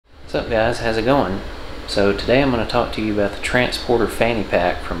What's up guys, how's it going? So today I'm going to talk to you about the Transporter Fanny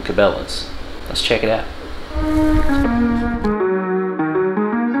Pack from Cabela's. Let's check it out.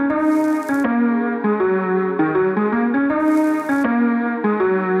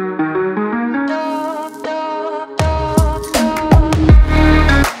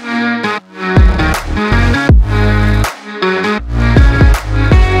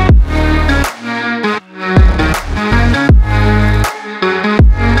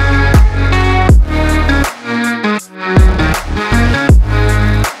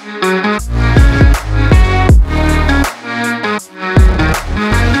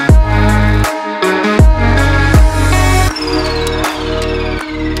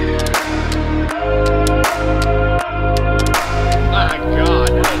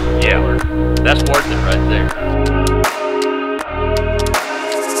 That's worth it right there.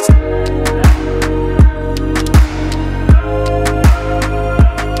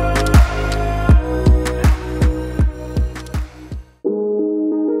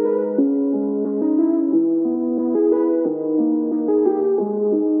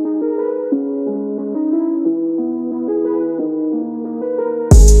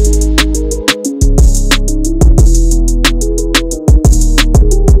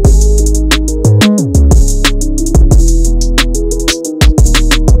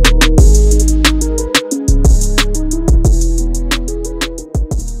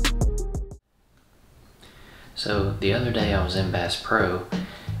 So the other day I was in Bass Pro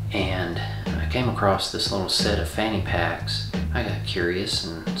and I came across this little set of fanny packs. I got curious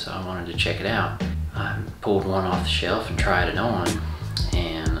and so I wanted to check it out. I pulled one off the shelf and tried it on,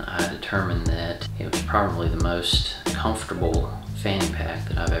 and I determined that it was probably the most comfortable fanny pack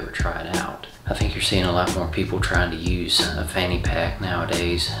that I've ever tried out. I think you're seeing a lot more people trying to use a fanny pack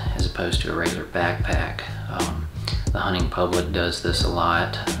nowadays as opposed to a regular backpack. The hunting public does this a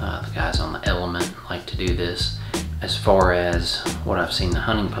lot. The guys on the Element like to do this. As far as what I've seen the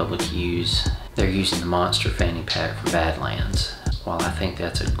hunting public use, they're using the Monster fanny pack from Badlands. While I think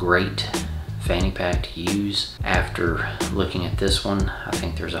that's a great fanny pack to use, after looking at this one, I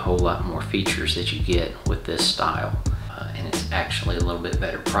think there's a whole lot more features that you get with this style. And it's actually a little bit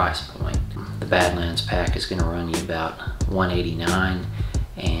better price point. The Badlands pack is going to run you about $189,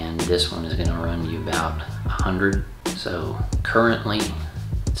 and this one is going to run you about $100. So currently,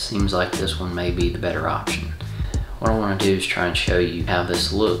 it seems like this one may be the better option. What I want to do is try and show you how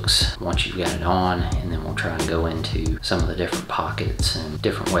this looks once you've got it on, and then we'll try and go into some of the different pockets and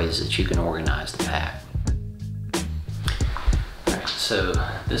different ways that you can organize the pack. Alright, so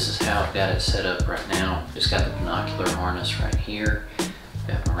this is how I've got it set up right now. Just got the binocular harness right here.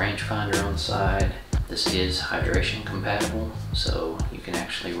 Got my rangefinder on the side. This is hydration compatible, so you can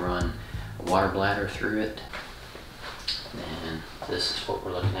actually run a water bladder through it. And this is what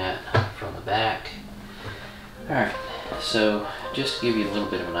we're looking at from the back. Alright, so just to give you a little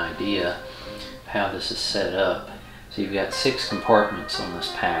bit of an idea of how this is set up. So you've got 6 compartments on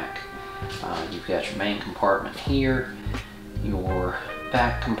this pack. You've got your main compartment here, your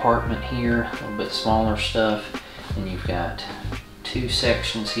back compartment here, a little bit smaller stuff, and you've got 2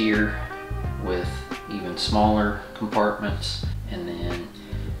 sections here with even smaller compartments, and then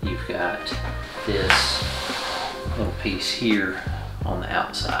you've got this little piece here on the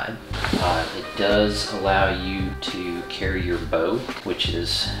outside. It does allow you to carry your bow, which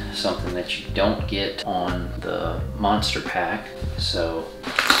is something that you don't get on the Monster pack. So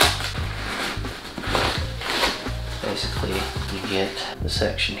basically you get the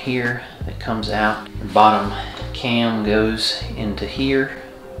section here that comes out. The bottom cam goes into here,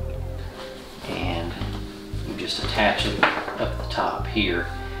 and you just attach it up the top here,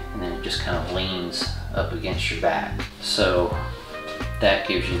 and then it just kind of leans up against your back. So that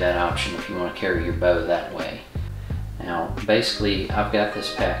gives you that option if you want to carry your bow that way. Now basically I've got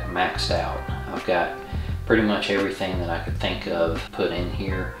this pack maxed out. I've got pretty much everything that I could think of put in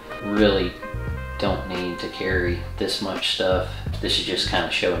here. Really don't need to carry this much stuff. This is just kind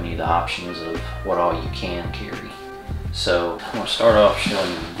of showing you the options of what all you can carry. So I'm going to start off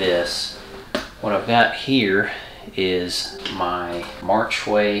showing you this. What I've got here is my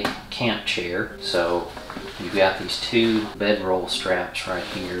Marchway camp chair. So you've got these 2 bedroll straps right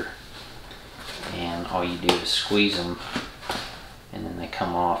here, and all you do is squeeze them and then they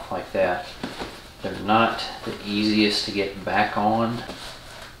come off like that. They're not the easiest to get back on,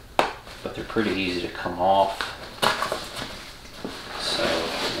 but they're pretty easy to come off. So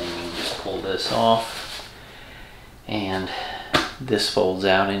then you can just pull this off, and this folds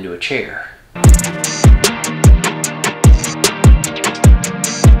out into a chair.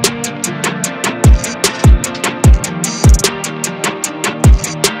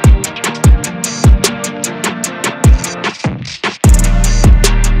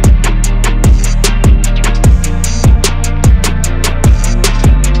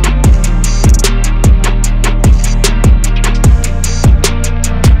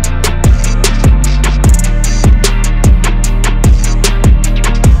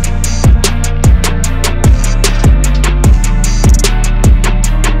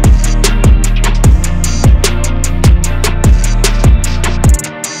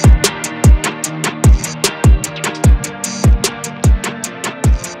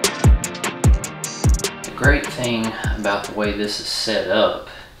 about the way this is set up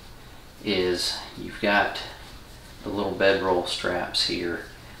is you've got the little bedroll straps here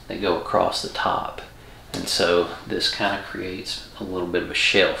that go across the top, and so this kind of creates a little bit of a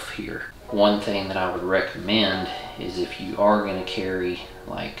shelf here. One thing that I would recommend is if you are going to carry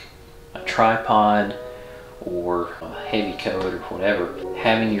like a tripod or a heavy coat or whatever,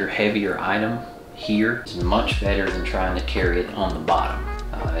 having your heavier item here is much better than trying to carry it on the bottom.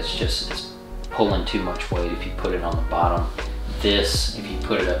 It's pulling too much weight if you put it on the bottom. This, if you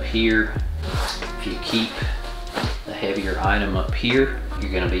put it up here, if you keep the heavier item up here,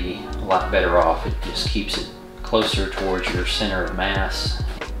 you're going to be a lot better off. It just keeps it closer towards your center of mass,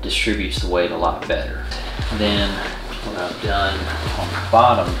 distributes the weight a lot better. Then what I've done on the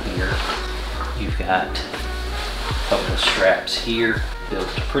bottom here, you've got a couple of straps here built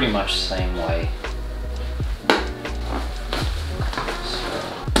pretty much the same way.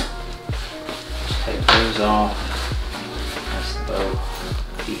 Take those off. That's the bow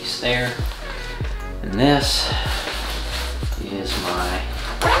piece there. And this is my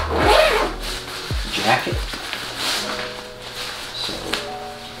jacket. So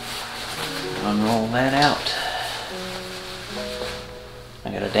unroll that out.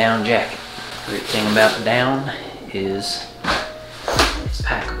 I got a down jacket. Great thing about the down is it's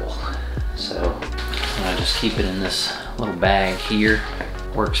packable. So I just keep it in this little bag here.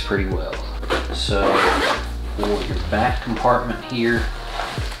 Works pretty well. So for your back compartment here,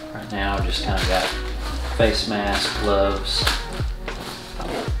 right now I've just kind of got face mask, gloves.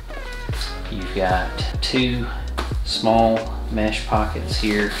 You've got two small mesh pockets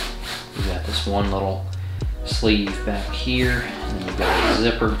here. You've got this one little sleeve back here, and then you've got a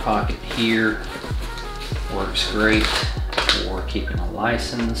zippered pocket here. Works great for keeping a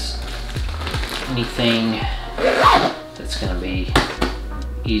license. Anything that's going to be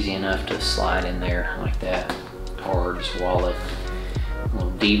easy enough to slide in there like that. Cards, wallet, a little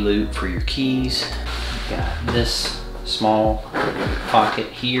D-loop for your keys. You've got this small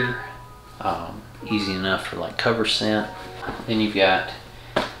pocket here, easy enough for like cover scent. Then you've got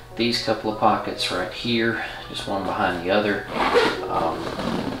these couple of pockets right here, just one behind the other.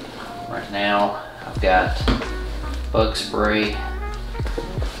 Right now I've got bug spray,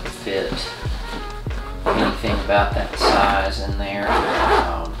 fit anything about that size in there.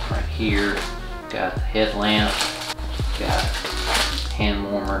 Right here, got the headlamp, got hand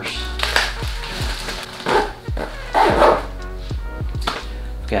warmers,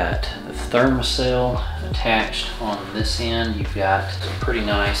 got the thermocell attached on this end. You've got some pretty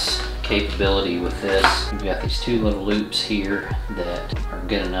nice capability with this. You've got these two little loops here that are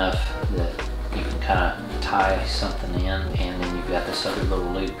good enough that you can kind of tie something in, and then you've got this other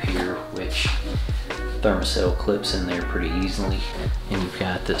little loop here which thermocell clips in there pretty easily. And you've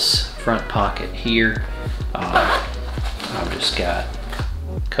got this front pocket here. I've just got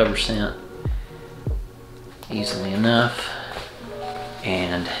cover scent easily enough,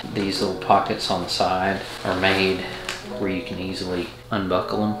 and these little pockets on the side are made where you can easily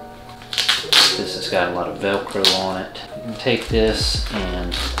unbuckle them. This has got a lot of Velcro on it. You can take this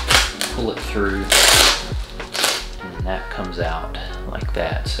and pull it through, and that comes out like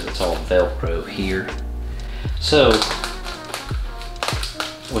that, so it's all Velcro here. So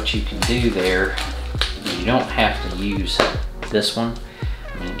what you can do there, you don't have to use this one.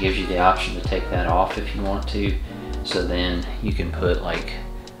 I mean, it gives you the option to take that off if you want to. So then you can put like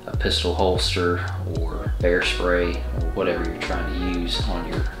a pistol holster or bear spray or whatever you're trying to use on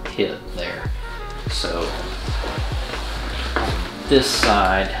your hip there. So on this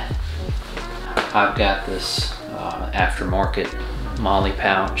side, I've got this aftermarket Molle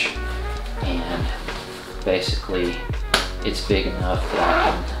pouch, and basically it's big enough that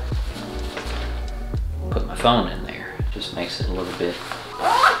I can put my phone in there. Just makes it a little bit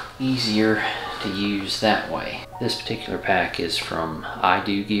easier to use that way. This particular pack is from I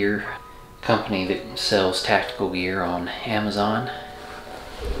Do Gear, a company that sells tactical gear on Amazon.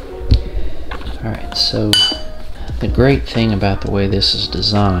 Alright, so the great thing about the way this is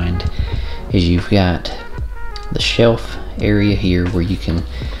designed is you've got the shelf area here where you can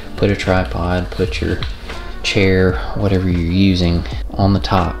put a tripod, put your chair, whatever you're using on the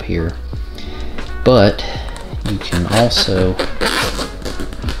top here. But you can also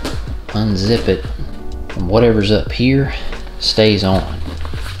unzip it, and whatever's up here stays on.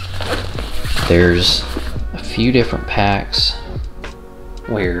 There's a few different packs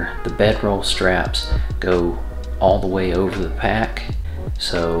where the bedroll straps go all the way over the pack,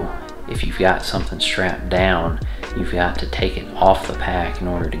 so if you've got something strapped down, you've got to take it off the pack in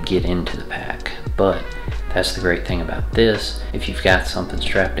order to get into the pack. But that's the great thing about this. If you've got something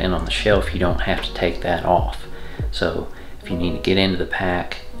strapped in on the shelf, you don't have to take that off. So if you need to get into the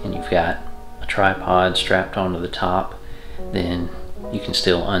pack and you've got a tripod strapped onto the top, then you can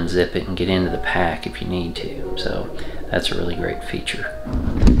still unzip it and get into the pack if you need to. So that's a really great feature.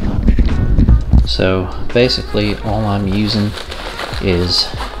 So basically all I'm using is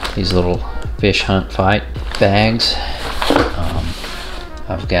these little fish hunt fight bags.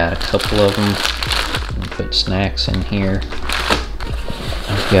 I've got a couple of them. I'm gonna put snacks in here.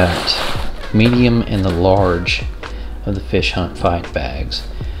 I've got medium and the large of the fish hunt fight bags.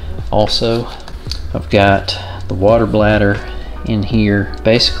 Also, I've got the water bladder in here.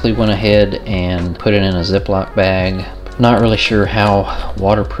 Basically went ahead and put it in a Ziploc bag. Not really sure how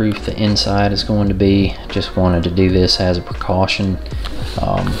waterproof the inside is going to be. Just wanted to do this as a precaution.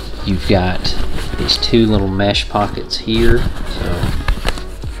 You've got these two little mesh pockets here. So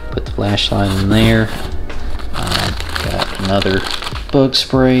put the flashlight in there. Got another bug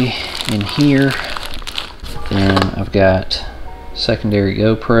spray in here. Then I've got secondary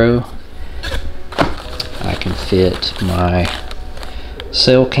GoPro. I can fit my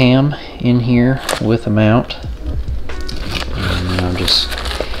cell cam in here with a mount. And I'm just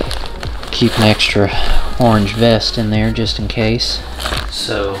keep an extra orange vest in there just in case.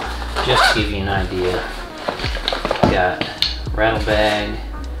 So just to give you an idea, got rattle bag,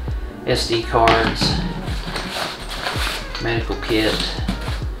 SD cards, medical kit,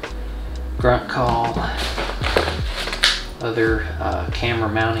 grunt call, other camera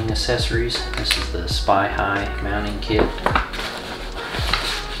mounting accessories. This is the Spy High mounting kit.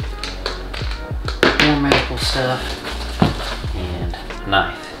 More medical stuff and a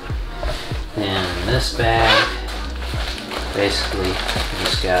knife. Then this bag, basically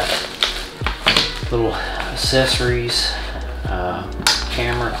just got little accessories,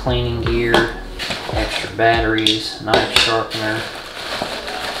 camera cleaning gear, extra batteries, knife sharpener,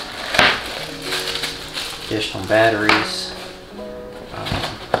 additional batteries,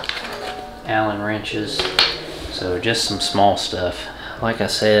 Allen wrenches. So just some small stuff. Like I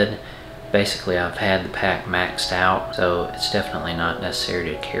said, basically I've had the pack maxed out, so it's definitely not necessary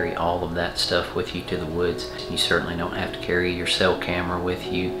to carry all of that stuff with you to the woods. You certainly don't have to carry your cell camera with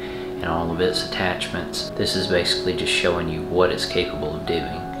you and all of its attachments. This is basically just showing you what it's capable of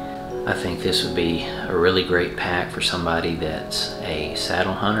doing. I think this would be a really great pack for somebody that's a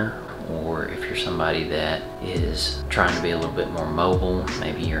saddle hunter, or if you're somebody that is trying to be a little bit more mobile,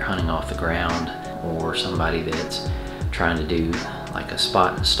 maybe you're hunting off the ground, or somebody that's trying to do like a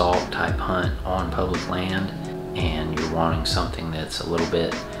spot and stalk type hunt on public land, and you're wanting something that's a little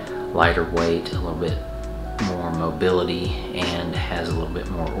bit lighter weight, a little bit more mobility, and has a little bit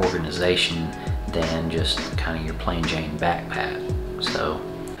more organization than just kind of your plain Jane backpack. So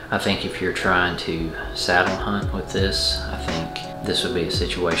I think if you're trying to saddle hunt with this, I think this would be a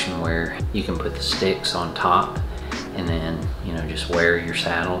situation where you can put the sticks on top and then, you know, just wear your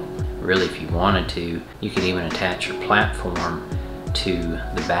saddle. Really, if you wanted to, you could even attach your platform to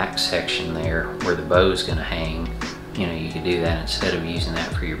the back section there where the bow is going to hang. You know, you could do that instead of using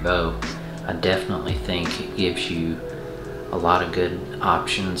that for your bow. I definitely think it gives you a lot of good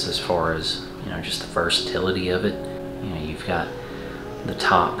options as far as, you know, just the versatility of it. You know, you've got the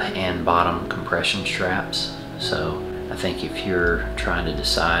top and bottom compression straps. So I think if you're trying to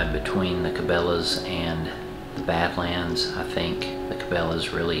decide between the Cabelas and the Badlands, I think the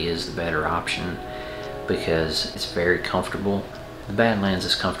Cabelas really is the better option because it's very comfortable. The Badlands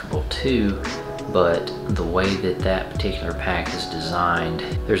is comfortable too, but the way that that particular pack is designed,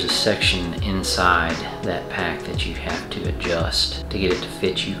 there's a section inside that pack that you have to adjust to get it to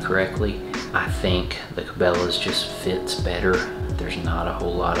fit you correctly. I think the Cabela's just fits better. There's not a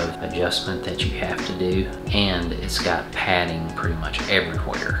whole lot of adjustment that you have to do, and it's got padding pretty much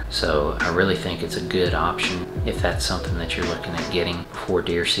everywhere. So I really think it's a good option if that's something that you're looking at getting before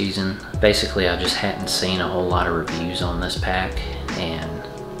deer season. Basically, I just hadn't seen a whole lot of reviews on this pack,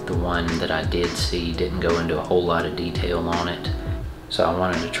 and the one that I did see didn't go into a whole lot of detail on it. So I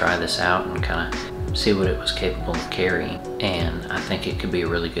wanted to try this out and kind of see what it was capable of carrying, and I think it could be a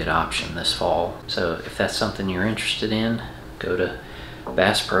really good option this fall. So if that's something you're interested in, go to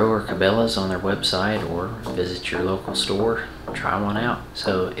Bass Pro or Cabela's on their website, or visit your local store, try one out.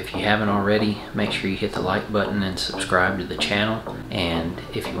 So if you haven't already, make sure you hit the like button and subscribe to the channel. And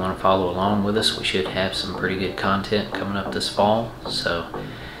if you want to follow along with us, we should have some pretty good content coming up this fall. So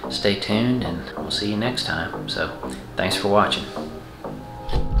stay tuned and we'll see you next time. So thanks for watching.